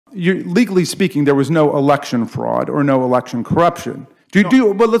legally speaking, there was no election fraud or no election corruption.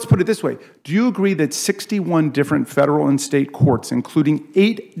 Well, let's put it this way. Do you agree that 61 different federal and state courts, including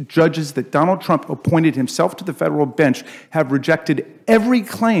 8 judges that Donald Trump appointed himself to the federal bench, have rejected every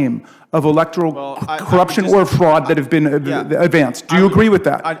claim of electoral corruption or fraud that have been advanced? Do you agree with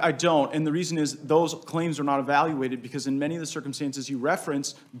that? I don't, and the reason is those claims are not evaluated because in many of the circumstances you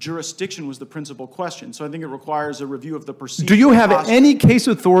reference, jurisdiction was the principal question. So I think it requires a review of the procedure. Do you have any case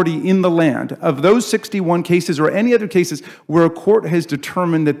authority in the land of those 61 cases or any other cases where a court has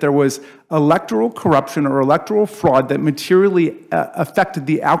determined that there was electoral corruption or electoral fraud that materially affected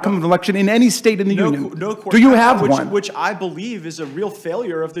the outcome of an election in any state in the union? No court. Do you have one? Which I believe is a real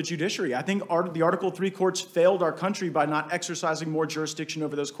failure of the judiciary. I think the Article III courts failed our country by not exercising more jurisdiction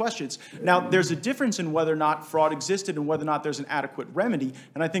over those questions. Now, there's a difference in whether or not fraud existed and whether or not there's an adequate remedy.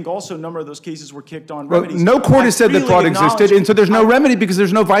 And I think also a number of those cases were kicked on remedies. No court has said that fraud existed, and so there's no remedy because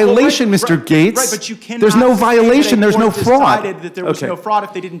there's no violation, Mr. Gaetz. Right, but you cannot. There's no violation. There's no fraud. Decided that there was no fraud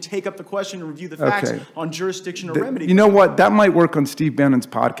if they didn't take up the question and review the facts on jurisdiction or remedy. You know what? That might work on Steve Bannon's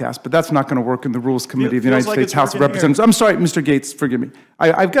podcast, but that's not going to work in the Rules Committee of the United States House of Representatives. I'm sorry, Mr. Gaetz, forgive me.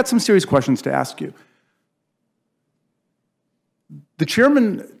 I've got some serious questions to ask you. The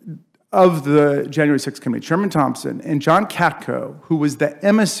chairman of the January 6th committee, Chairman Thompson, and John Katko, who was the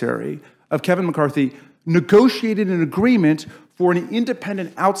emissary of Kevin McCarthy, negotiated an agreement for an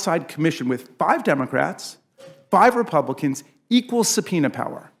independent outside commission with 5 Democrats, 5 Republicans, equal subpoena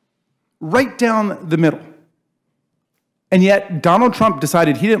power, right down the middle. And yet Donald Trump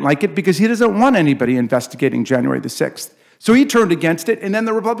decided he didn't like it because he doesn't want anybody investigating January the 6th. So he turned against it, and then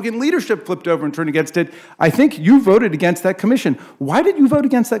the Republican leadership flipped over and turned against it. I think you voted against that commission. Why did you vote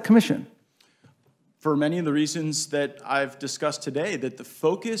against that commission? For many of the reasons that I've discussed today, that the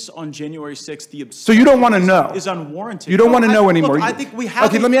focus on January 6th, the obsession so you don't want to know. Is unwarranted. You don't want to know anymore. Look, I think we have.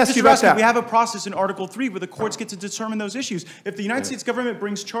 Okay, let me ask you about that. We have a process in Article 3 where the courts get to determine those issues. If the United States government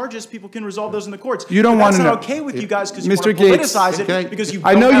brings charges, people can resolve those in the courts. You don't want to know. That's not okay with you guys because you want to politicize it because you.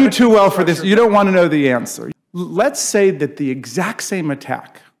 I know you too well for this. You don't want to know the answer. Let's say that the exact same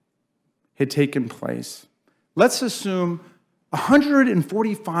attack had taken place. Let's assume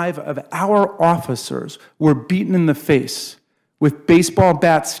 145 of our officers were beaten in the face with baseball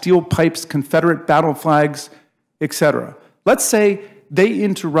bats, steel pipes, Confederate battle flags, etc. Let's say they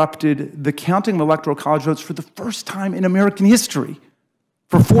interrupted the counting of electoral college votes for the first time in American history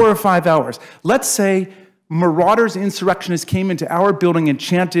for 4 or 5 hours. Let's say marauders, insurrectionists came into our building and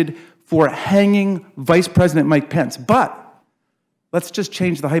chanted for hanging Vice President Mike Pence. But let's just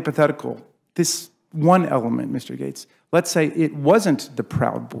change the hypothetical. This one element, Mr. Gaetz. Let's say it wasn't the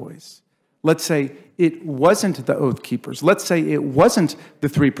Proud Boys. Let's say it wasn't the Oath Keepers. Let's say it wasn't the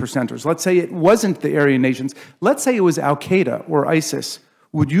 3%ers. Let's say it wasn't the Aryan nations. Let's say it was Al-Qaeda or ISIS.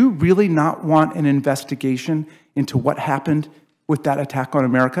 Would you really not want an investigation into what happened with that attack on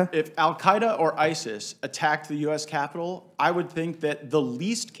America? If Al-Qaeda or ISIS attacked the U.S. Capitol, I would think that the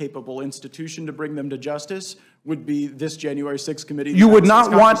least capable institution to bring them to justice would be this January 6th committee. You would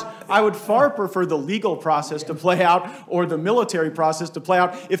not want... I would far prefer the legal process to play out or the military process to play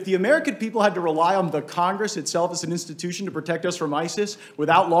out. If the American people had to rely on the Congress itself as an institution to protect us from ISIS,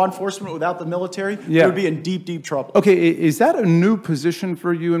 without law enforcement, without the military, we would be in deep, deep trouble. Okay, is that a new position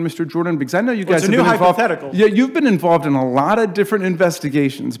for you and Mr. Jordan? Because I know you guys have been involved... It's a new hypothetical. Yeah, you've been involved in a lot of different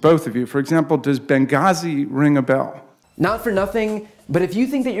investigations, both of you. For example, does Benghazi ring a bell? Not for nothing, but if you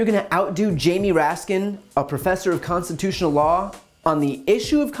think that you're going to outdo Jamie Raskin, a professor of constitutional law, on the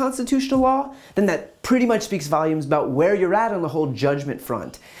issue of constitutional law, then that pretty much speaks volumes about where you're at on the whole judgment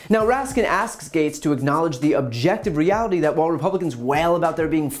front. Now, Raskin asks Gaetz to acknowledge the objective reality that while Republicans wail about there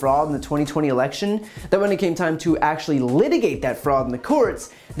being fraud in the 2020 election, that when it came time to actually litigate that fraud in the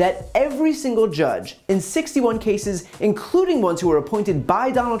courts, that every single judge in 61 cases, including ones who were appointed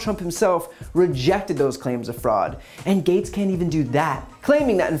by Donald Trump himself, rejected those claims of fraud. And Gaetz can't even do that,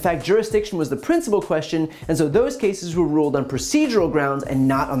 claiming that in fact jurisdiction was the principal question, and so those cases were ruled on procedural grounds and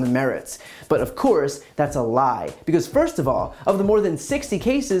not on the merits. But of course, that's a lie, because first of all, of the more than 60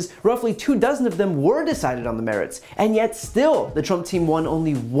 cases, roughly 24 of them were decided on the merits, and yet still the Trump team won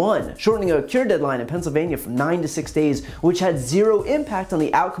only one, shortening a cure deadline in Pennsylvania from 9 to 6 days, which had zero impact on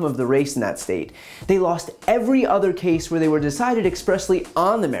the outcome of the race in that state. They lost every other case where they were decided expressly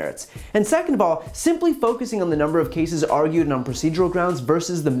on the merits. And second of all, simply focusing on the number of cases argued on procedural grounds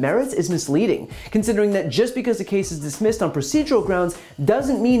versus the merits is misleading, considering that just because a case is dismissed on procedural grounds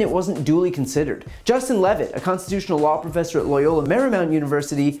doesn't mean it wasn't duly considered. Justin Levitt, a constitutional law professor at Loyola Marymount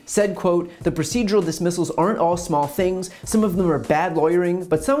University, said, quote, "The procedural dismissals aren't all small things. Some of them are bad lawyering,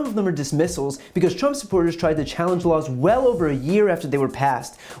 but some of them are dismissals because Trump supporters tried to challenge laws well over a year after they were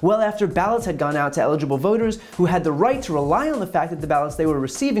passed, well after ballots had gone out to eligible voters who had the right to rely on the fact that the ballots they were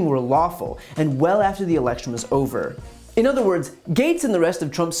receiving were lawful, and well after the election was over." In other words, Gaetz and the rest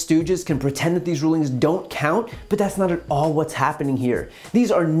of Trump's stooges can pretend that these rulings don't count, but that's not at all what's happening here. These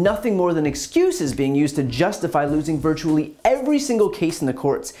are nothing more than excuses being used to justify losing virtually every single case in the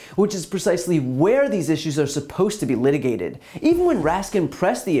courts, which is precisely where these issues are supposed to be litigated. Even when Raskin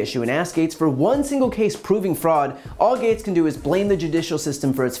pressed the issue and asked Gaetz for one single case proving fraud, all Gaetz can do is blame the judicial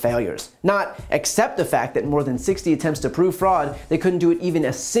system for its failures. Not accept the fact that in more than 60 attempts to prove fraud, they couldn't do it even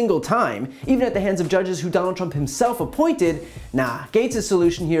a single time, even at the hands of judges who Donald Trump himself appointed. Nah, Gaetz'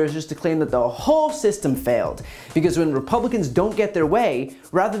 solution here is just to claim that the whole system failed. Because when Republicans don't get their way,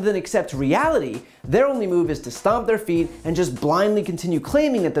 rather than accept reality, their only move is to stomp their feet and just blindly continue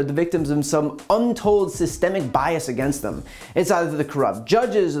claiming that they're the victims of some untold systemic bias against them. It's either the corrupt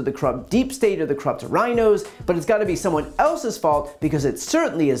judges or the corrupt deep state or the corrupt rhinos, but it's gotta be someone else's fault because it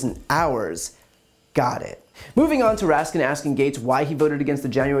certainly isn't ours. Got it. Moving on to Raskin asking Gaetz why he voted against the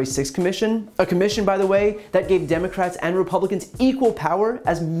January 6th commission, a commission, by the way, that gave Democrats and Republicans equal power,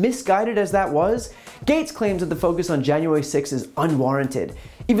 as misguided as that was. Gaetz claims that the focus on January 6th is unwarranted,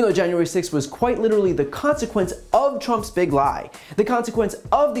 even though January 6th was quite literally the consequence of Trump's big lie, the consequence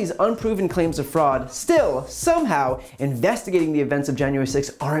of these unproven claims of fraud. Still, somehow, investigating the events of January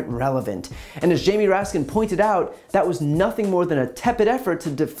 6th aren't relevant. And as Jamie Raskin pointed out, that was nothing more than a tepid effort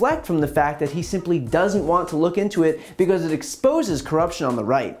to deflect from the fact that he simply doesn't want to look into it because it exposes corruption on the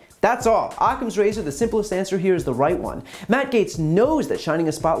right. That's all. Occam's razor, the simplest answer here is the right one. Matt Gaetz knows that shining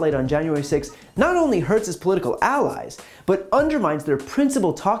a spotlight on January 6th not only hurts his political allies, but undermines their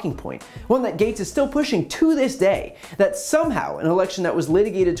principal talking point, one that Gaetz is still pushing to this day, that somehow an election that was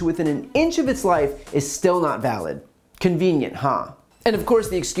litigated to within an inch of its life is still not valid. Convenient, huh? And of course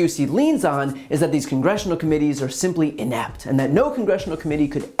the excuse he leans on is that these congressional committees are simply inept, and that no congressional committee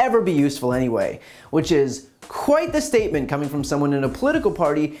could ever be useful anyway, which is quite the statement coming from someone in a political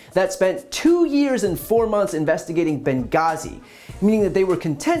party that spent 2 years and 4 months investigating Benghazi, meaning that they were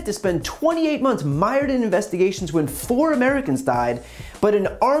content to spend 28 months mired in investigations when 4 Americans died, but an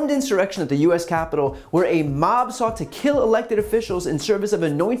armed insurrection at the US Capitol where a mob sought to kill elected officials in service of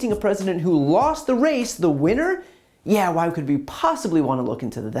anointing a president who lost the race the winner? Yeah, why could we possibly want to look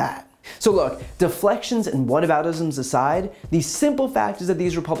into that? So look, deflections and whataboutisms aside, the simple fact is that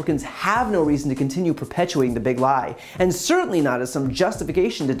these Republicans have no reason to continue perpetuating the big lie, and certainly not as some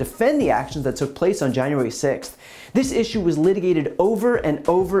justification to defend the actions that took place on January 6th. This issue was litigated over and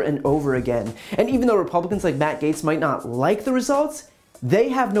over and over again, and even though Republicans like Matt Gaetz might not like the results, they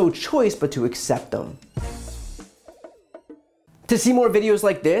have no choice but to accept them. To see more videos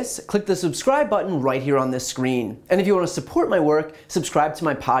like this, click the subscribe button right here on this screen. And if you want to support my work, subscribe to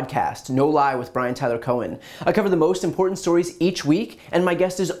my podcast, No Lie with Brian Tyler Cohen. I cover the most important stories each week, and my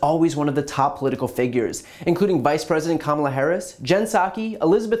guest is always one of the top political figures, including Vice President Kamala Harris, Jen Psaki,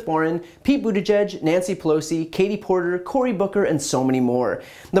 Elizabeth Warren, Pete Buttigieg, Nancy Pelosi, Katie Porter, Cory Booker, and so many more.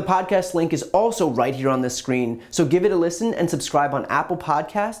 The podcast link is also right here on this screen, so give it a listen and subscribe on Apple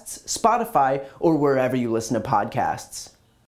Podcasts, Spotify, or wherever you listen to podcasts.